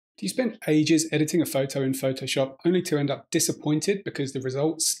Do you spend ages editing a photo in Photoshop only to end up disappointed because the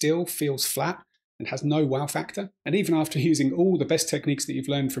result still feels flat and has no wow factor? And even after using all the best techniques that you've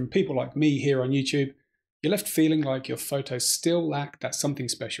learned from people like me here on YouTube, you're left feeling like your photos still lack that something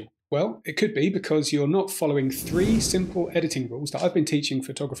special. Well, it could be because you're not following 3 simple editing rules that I've been teaching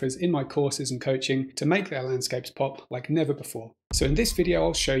photographers in my courses and coaching to make their landscapes pop like never before. So in this video,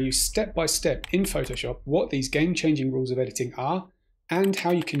 I'll show you step by step in Photoshop what these game-changing rules of editing are and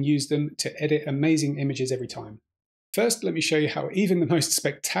how you can use them to edit amazing images every time. First, let me show you how even the most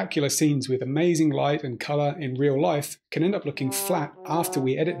spectacular scenes with amazing light and color in real life can end up looking flat after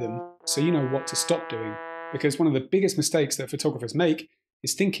we edit them, so you know what to stop doing. Because one of the biggest mistakes that photographers make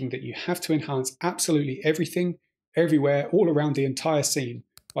is thinking that you have to enhance absolutely everything, everywhere, all around the entire scene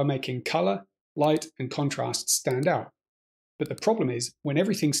by making color, light, and contrast stand out. But the problem is, when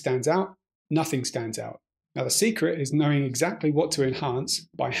everything stands out, nothing stands out. Now, the secret is knowing exactly what to enhance,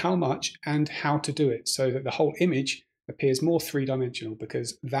 by how much, and how to do it so that the whole image appears more three-dimensional,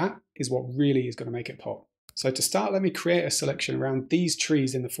 because that is what really is going to make it pop. So to start, let me create a selection around these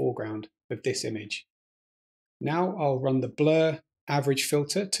trees in the foreground of this image. Now I'll run the blur average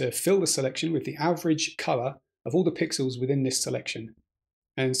filter to fill the selection with the average color of all the pixels within this selection.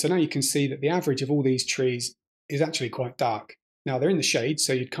 And so now you can see that the average of all these trees is actually quite dark. Now they're in the shade,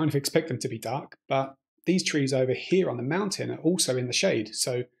 so you'd kind of expect them to be dark, but these trees over here on the mountain are also in the shade.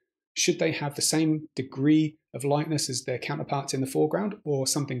 So should they have the same degree of lightness as their counterparts in the foreground, or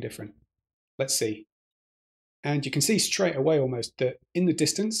something different? Let's see. And you can see straight away almost that in the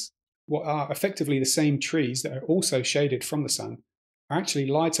distance, what are effectively the same trees that are also shaded from the sun are actually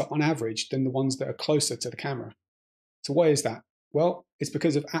lighter on average than the ones that are closer to the camera. So why is that? Well, it's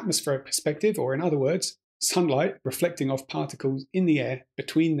because of atmospheric perspective, or in other words, sunlight reflecting off particles in the air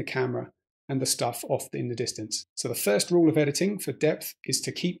between the camera and the stuff off in the distance. So the first rule of editing for depth is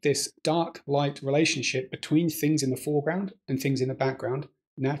to keep this dark-light relationship between things in the foreground and things in the background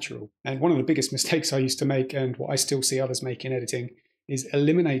natural. And one of the biggest mistakes I used to make, and what I still see others make in editing, is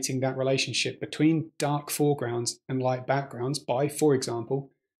eliminating that relationship between dark foregrounds and light backgrounds by, for example,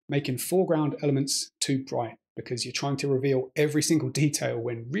 making foreground elements too bright, because you're trying to reveal every single detail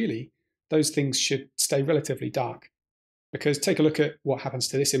when really those things should stay relatively dark. Because take a look at what happens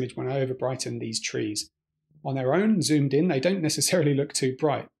to this image when I over-brighten these trees. On their own, zoomed in, they don't necessarily look too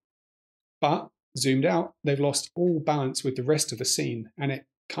bright. But zoomed out, they've lost all balance with the rest of the scene, and it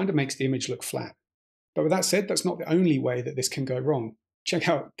kind of makes the image look flat. But with that said, that's not the only way that this can go wrong. Check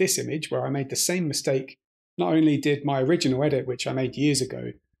out this image where I made the same mistake. Not only did my original edit, which I made years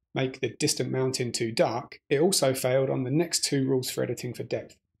ago, make the distant mountain too dark, it also failed on the next 2 rules for editing for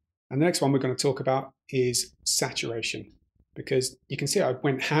depth. And the next one we're going to talk about is saturation. Because you can see I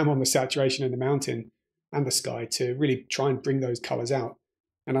went ham on the saturation in the mountain and the sky to really try and bring those colors out.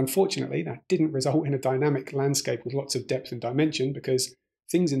 And unfortunately, that didn't result in a dynamic landscape with lots of depth and dimension, because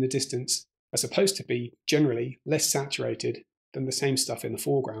things in the distance are supposed to be generally less saturated than the same stuff in the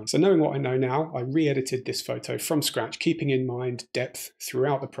foreground. So knowing what I know now, I re-edited this photo from scratch, keeping in mind depth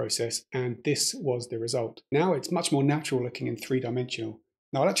throughout the process, and this was the result. Now it's much more natural looking and three-dimensional.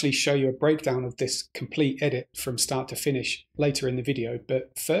 Now I'll actually show you a breakdown of this complete edit from start to finish later in the video,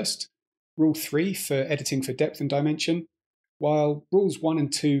 but first, rule 3 for editing for depth and dimension. While rules 1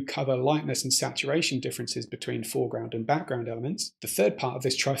 and 2 cover lightness and saturation differences between foreground and background elements, the third part of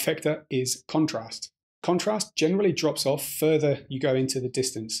this trifecta is contrast. Contrast generally drops off further you go into the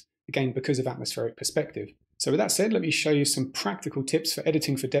distance, again because of atmospheric perspective. So with that said, let me show you some practical tips for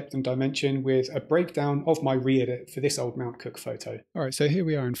editing for depth and dimension with a breakdown of my re-edit for this old Mount Cook photo. All right, so here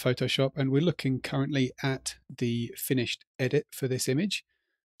we are in Photoshop, and we're looking currently at the finished edit for this image.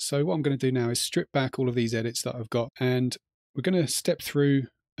 So what I'm going to do now is strip back all of these edits that I've got, and we're going to step through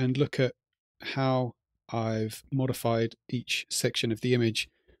and look at how I've modified each section of the image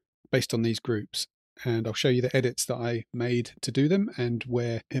based on these groups. And I'll show you the edits that I made to do them, and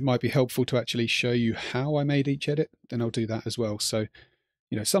where it might be helpful to actually show you how I made each edit, then I'll do that as well. So,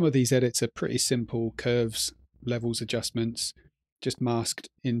 you know, some of these edits are pretty simple curves, levels, adjustments, just masked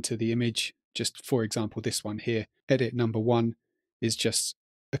into the image. Just for example, this one here, edit number 1 is just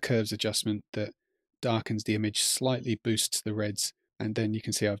a curves adjustment that darkens the image, slightly boosts the reds, and then you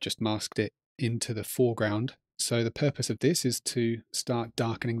can see I've just masked it into the foreground. So the purpose of this is to start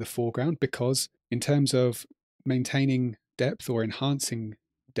darkening the foreground, because in terms of maintaining depth or enhancing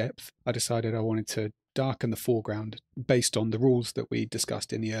depth, I decided I wanted to darken the foreground based on the rules that we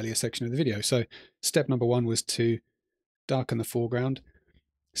discussed in the earlier section of the video. So step number 1 was to darken the foreground.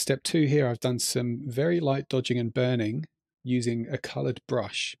 Step 2 here, I've done some very light dodging and burning using a colored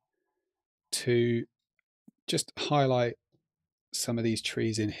brush to just highlight some of these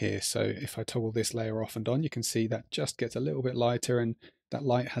trees in here. So if I toggle this layer off and on, you can see that just gets a little bit lighter, and that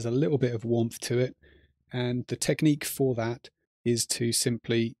light has a little bit of warmth to it. And the technique for that is to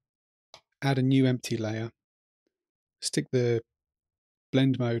simply add a new empty layer, stick the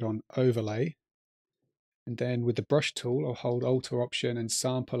blend mode on overlay, and then with the brush tool I'll hold Alt or Option and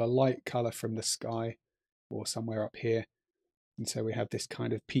sample a light color from the sky or somewhere up here. And so we have this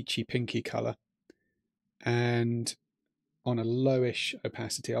kind of peachy pinky color. And on a lowish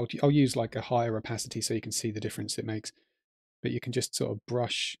opacity, I'll use like a higher opacity so you can see the difference it makes. But you can just sort of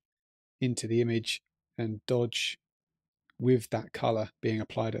brush into the image and dodge with that color being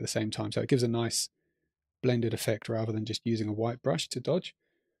applied at the same time. So it gives a nice blended effect rather than just using a white brush to dodge.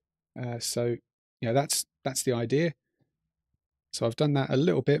 So yeah, that's the idea. So I've done that a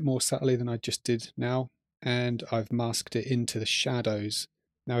little bit more subtly than I just did now, and I've masked it into the shadows.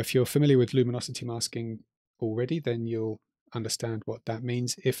 Now, if you're familiar with luminosity masking already, then you'll understand what that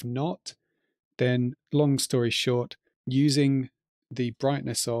means. If not, then long story short, using the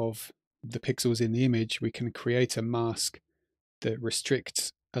brightness of the pixels in the image, we can create a mask that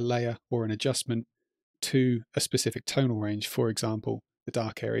restricts a layer or an adjustment to a specific tonal range, for example, the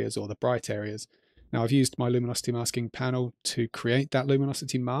dark areas or the bright areas. Now, I've used my luminosity masking panel to create that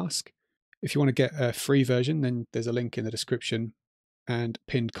luminosity mask. If you want to get a free version, then there's a link in the description and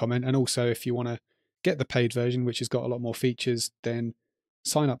pinned comment. And also, if you want to get the paid version, which has got a lot more features, then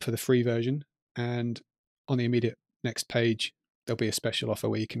sign up for the free version. And on the immediate next page, there'll be a special offer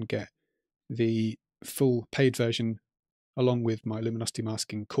where you can get the full paid version along with my luminosity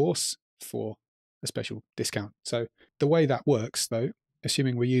masking course for a special discount. So the way that works, though,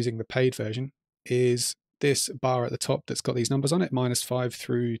 assuming we're using the paid version, is this bar at the top that's got these numbers on it, -5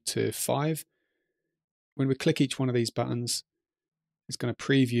 through to 5. When we click each one of these buttons, it's going to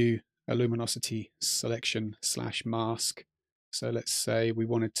preview a luminosity selection / mask. So let's say we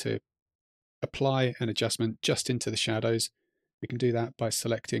wanted to apply an adjustment just into the shadows. We can do that by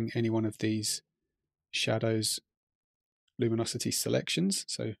selecting any one of these shadows luminosity selections.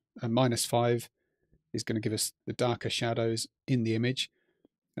 So a -5 is going to give us the darker shadows in the image.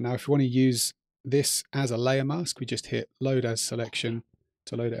 And now if we want to use this as a layer mask, we just hit load as selection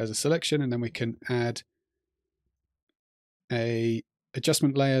to load it as a selection, and then we can add a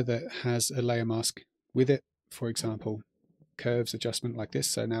adjustment layer that has a layer mask with it. For example, curves adjustment like this.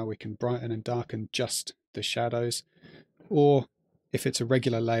 So now we can brighten and darken just the shadows. Or if it's a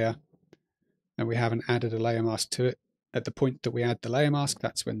regular layer and we haven't added a layer mask to it, at the point that we add the layer mask,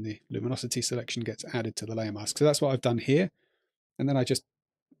 that's when the luminosity selection gets added to the layer mask. So that's what I've done here. And then I just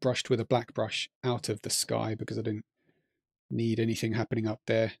brushed with a black brush out of the sky because I didn't need anything happening up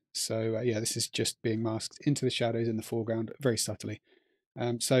there. So yeah, this is just being masked into the shadows in the foreground very subtly.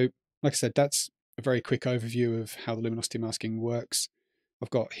 So like I said, that's a very quick overview of how the luminosity masking works. I've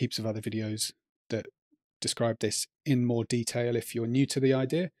got heaps of other videos that describe this in more detail if you're new to the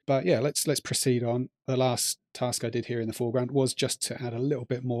idea. But yeah, let's proceed on. The last task I did here in the foreground was just to add a little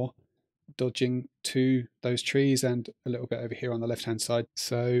bit more dodging to those trees and a little bit over here on the left hand side.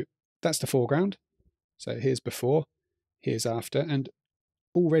 So that's the foreground. So here's before, here's after, and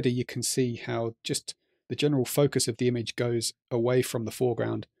already you can see how just the general focus of the image goes away from the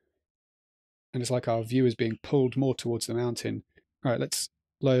foreground, and it's like our view is being pulled more towards the mountain. All right, let's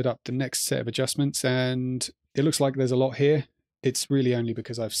load up the next set of adjustments, and it looks like there's a lot here. It's really only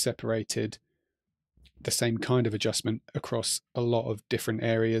because I've separated the same kind of adjustment across a lot of different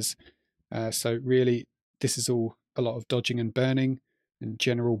areas. So really, this is all a lot of dodging and burning and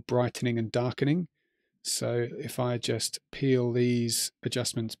general brightening and darkening. So if I just peel these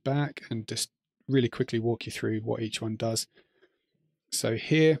adjustments back and just really quickly walk you through what each one does. So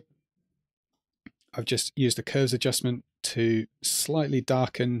here, I've just used the curves adjustment to slightly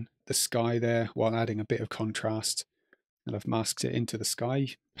darken the sky there while adding a bit of contrast. And I've masked it into the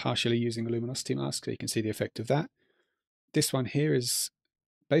sky, partially using a luminosity mask, so you can see the effect of that. This one here is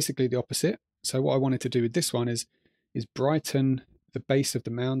basically the opposite. So what I wanted to do with this one is brighten the base of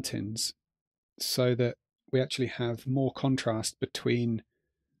the mountains so that we actually have more contrast between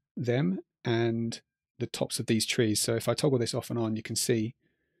them and the tops of these trees. So if I toggle this off and on, you can see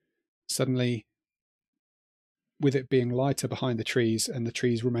suddenly, with it being lighter behind the trees and the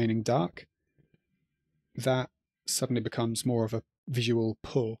trees remaining dark, that suddenly becomes more of a visual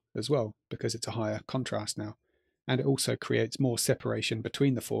pull as well, because it's a higher contrast now. And it also creates more separation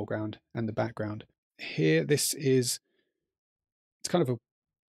between the foreground and the background. Here, it's kind of a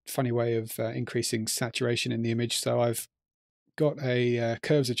funny way of increasing saturation in the image. So I've got a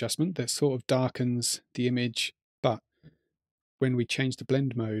curves adjustment that sort of darkens the image, but when we change the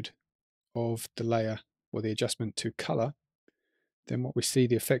blend mode of the layer or the adjustment to color, then what we see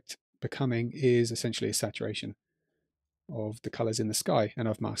the effect becoming is essentially a saturation of the colors in the sky, and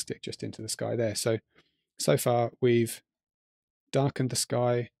I've masked it just into the sky there. So far we've darkened the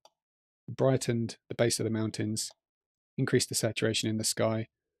sky, brightened the base of the mountains, increased the saturation in the sky.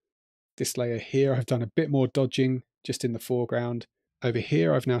 This layer here, I've done a bit more dodging just in the foreground. Over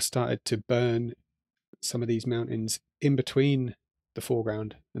here, I've now started to burn some of these mountains in between the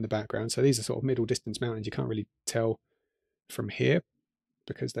foreground and the background. So these are sort of middle distance mountains. You can't really tell from here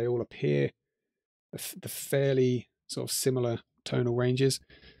because they all appear the fairly sort of similar tonal ranges.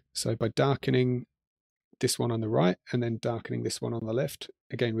 So by darkening this one on the right and then darkening this one on the left,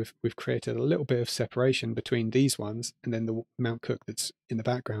 again we've created a little bit of separation between these ones and then the Mount Cook that's in the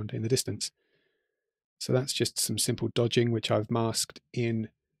background in the distance. So that's just some simple dodging which I've masked in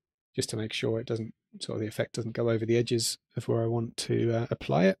just to make sure it doesn't, sort of the effect doesn't go over the edges of where I want to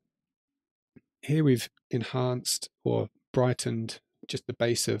apply it. Here we've enhanced or brightened just the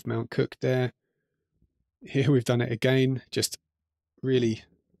base of Mount Cook there. Here we've done it again, just really,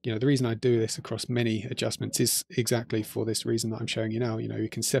 the reason I do this across many adjustments is exactly for this reason that I'm showing you now. We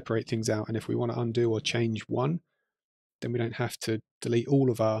can separate things out, and if we want to undo or change one, then we don't have to delete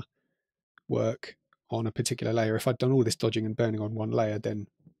all of our work on a particular layer. If I'd done all this dodging and burning on one layer, then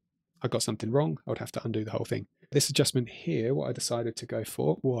I got something wrong. I would have to undo the whole thing. This adjustment here, what I decided to go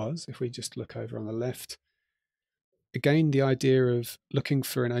for was, if we just look over on the left, again, the idea of looking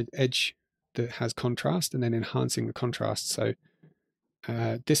for an edge that has contrast and then enhancing the contrast. So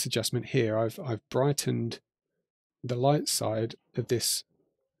this adjustment here, I've brightened the light side of this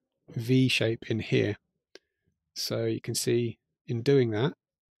V shape in here. So you can see in doing that,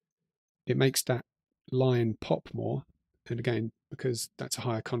 it makes that line pop more. And again, because that's a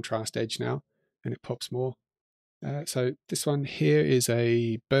higher contrast edge now, and it pops more. So this one here is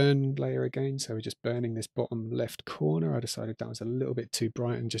a burn layer again. So we're just burning this bottom left corner. I decided that was a little bit too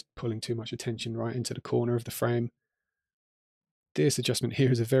bright and just pulling too much attention right into the corner of the frame. This adjustment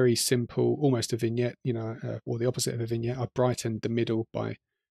here is a very simple, almost a vignette, or the opposite of a vignette. I brightened the middle by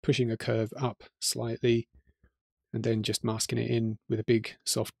pushing a curve up slightly and then just masking it in with a big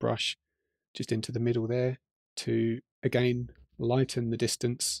soft brush just into the middle there to, again, lighten the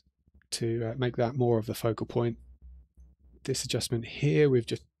distance to make that more of the focal point. This adjustment here, we've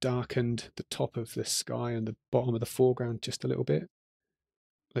just darkened the top of the sky and the bottom of the foreground just a little bit.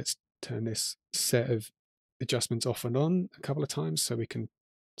 Let's turn this set of adjustments off and on a couple of times so we can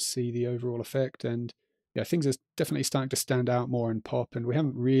see the overall effect. And yeah, things are definitely starting to stand out more and pop, and we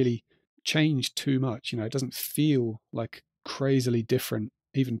haven't really changed too much. It doesn't feel like crazily different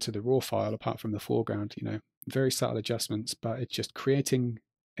even to the raw file apart from the foreground. Very subtle adjustments, but it's just creating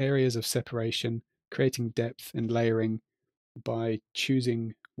areas of separation, creating depth and layering by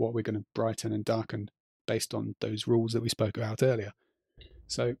choosing what we're going to brighten and darken based on those rules that we spoke about earlier.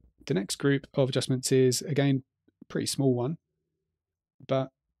 So the next group of adjustments is, again, a pretty small one, but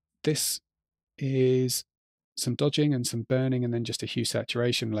this is some dodging and some burning and then just a hue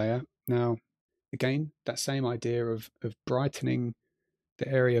saturation layer. Now, again, that same idea of brightening the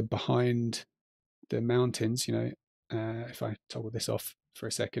area behind the mountains, if I toggle this off for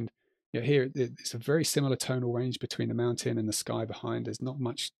a second, here it's a very similar tonal range between the mountain and the sky behind. There's not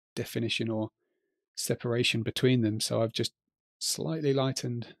much definition or separation between them. So I've just slightly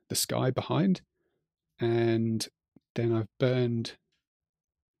lightened the sky behind, and then I've burned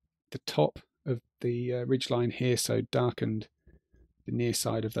the top of the ridgeline here, so darkened the near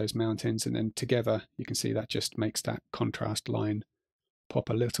side of those mountains, and then together you can see that just makes that contrast line pop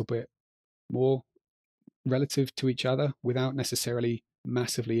a little bit more relative to each other without necessarily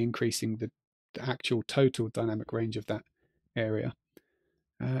massively increasing the actual total dynamic range of that area.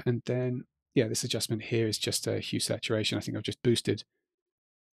 And then, this adjustment here is just a hue saturation. I think I've just boosted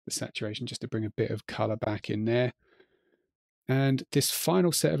the saturation just to bring a bit of color back in there. And this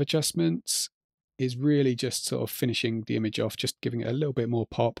final set of adjustments is really just sort of finishing the image off, just giving it a little bit more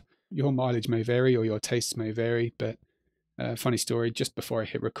pop. Your mileage may vary or your tastes may vary, but funny story, just before I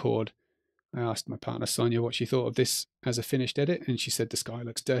hit record, I asked my partner Sonia what she thought of this as a finished edit, and she said the sky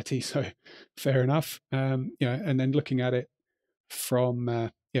looks dirty, so fair enough. And then looking at it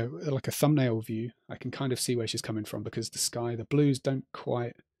from like a thumbnail view, I can kind of see where she's coming from, because the blues don't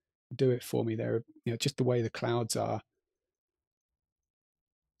quite do it for me. They're just the way the clouds are.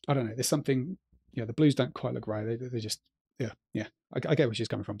 I don't know. There's something. The blues don't quite look right. They just I get where she's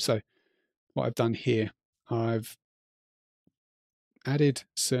coming from. So what I've done here, I've added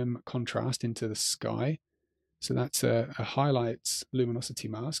some contrast into the sky. So that's a highlights luminosity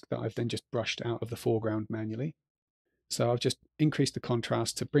mask that I've then just brushed out of the foreground manually. So I've just increased the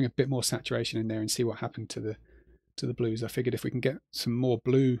contrast to bring a bit more saturation in there and see what happened to to the blues. I figured if we can get some more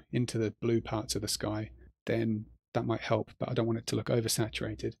blue into the blue parts of the sky, then that might help, but I don't want it to look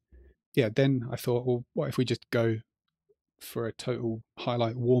oversaturated. Yeah, then I thought, well, what if we just go for a total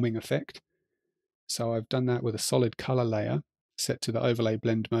highlight warming effect? So I've done that with a solid color layer set to the overlay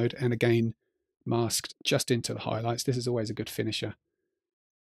blend mode, and again masked just into the highlights. This is always a good finisher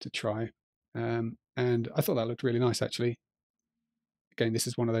to try. And I thought that looked really nice, actually. Again, this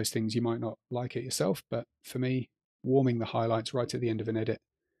is one of those things you might not like it yourself, but for me, warming the highlights right at the end of an edit,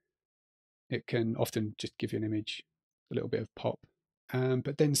 it can often just give you an image, a little bit of pop.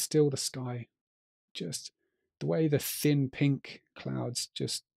 But then still the sky, just the way the thin pink clouds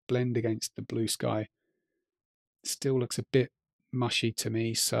just blend against the blue sky, still looks a bit mushy to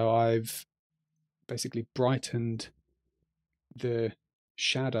me. So I've basically brightened the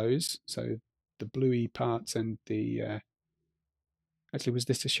shadows, so the bluey parts and the actually, was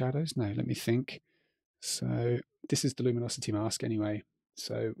this the shadows? No, let me think. So this is the luminosity mask anyway.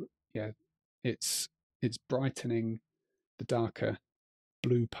 So yeah, it's brightening the darker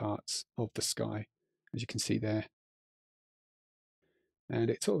blue parts of the sky, as you can see there. And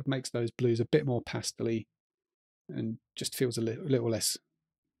it sort of makes those blues a bit more pastel-y and just feels a little less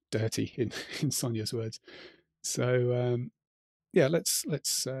dirty, in Sonia's words. So yeah, let's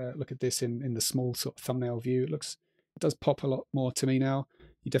look at this in the small sort of thumbnail view. It does pop a lot more to me now.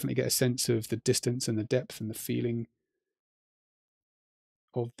 You definitely get a sense of the distance and the depth and the feeling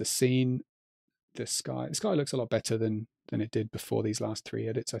of the scene. The sky looks a lot better than it did before these last 3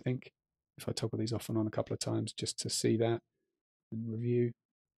 edits, I think. If I toggle these off and on a couple of times just to see that and review.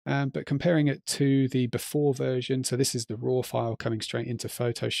 But comparing it to the before version, so this is the raw file coming straight into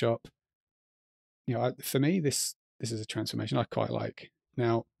Photoshop. You know, for me, this is a transformation I quite like.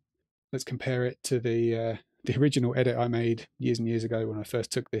 Now, let's compare it to the original edit I made years and years ago when I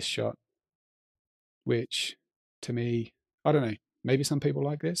first took this shot, which to me, I don't know, maybe some people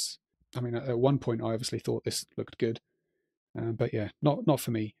like this. I mean, at one point I obviously thought this looked good, but yeah, not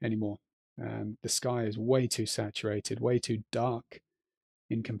for me anymore. The sky is way too saturated, way too dark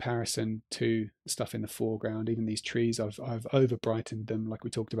in comparison to the stuff in the foreground. Even these trees, I've over brightened them like we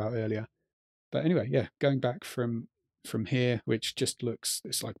talked about earlier. But anyway, yeah, going back from here, which just looks,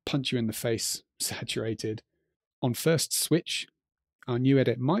 it's like punch you in the face, saturated. On first switch, our new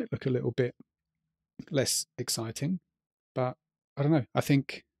edit might look a little bit less exciting, but I don't know. I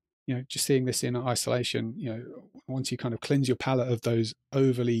think, you know, just seeing this in isolation, you know, once you kind of cleanse your palette of those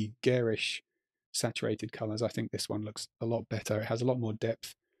overly garish saturated colors, I think this one looks a lot better. It has a lot more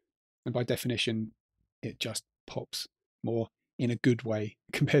depth, and by definition, it just pops more in a good way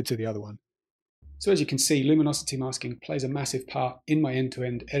compared to the other one. So as you can see, luminosity masking plays a massive part in my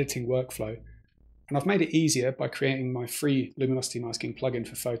end-to-end editing workflow. And I've made it easier by creating my free luminosity masking plugin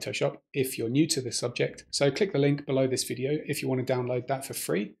for Photoshop if you're new to this subject. So click the link below this video if you want to download that for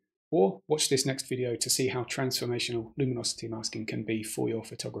free, or watch this next video to see how transformational luminosity masking can be for your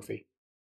photography.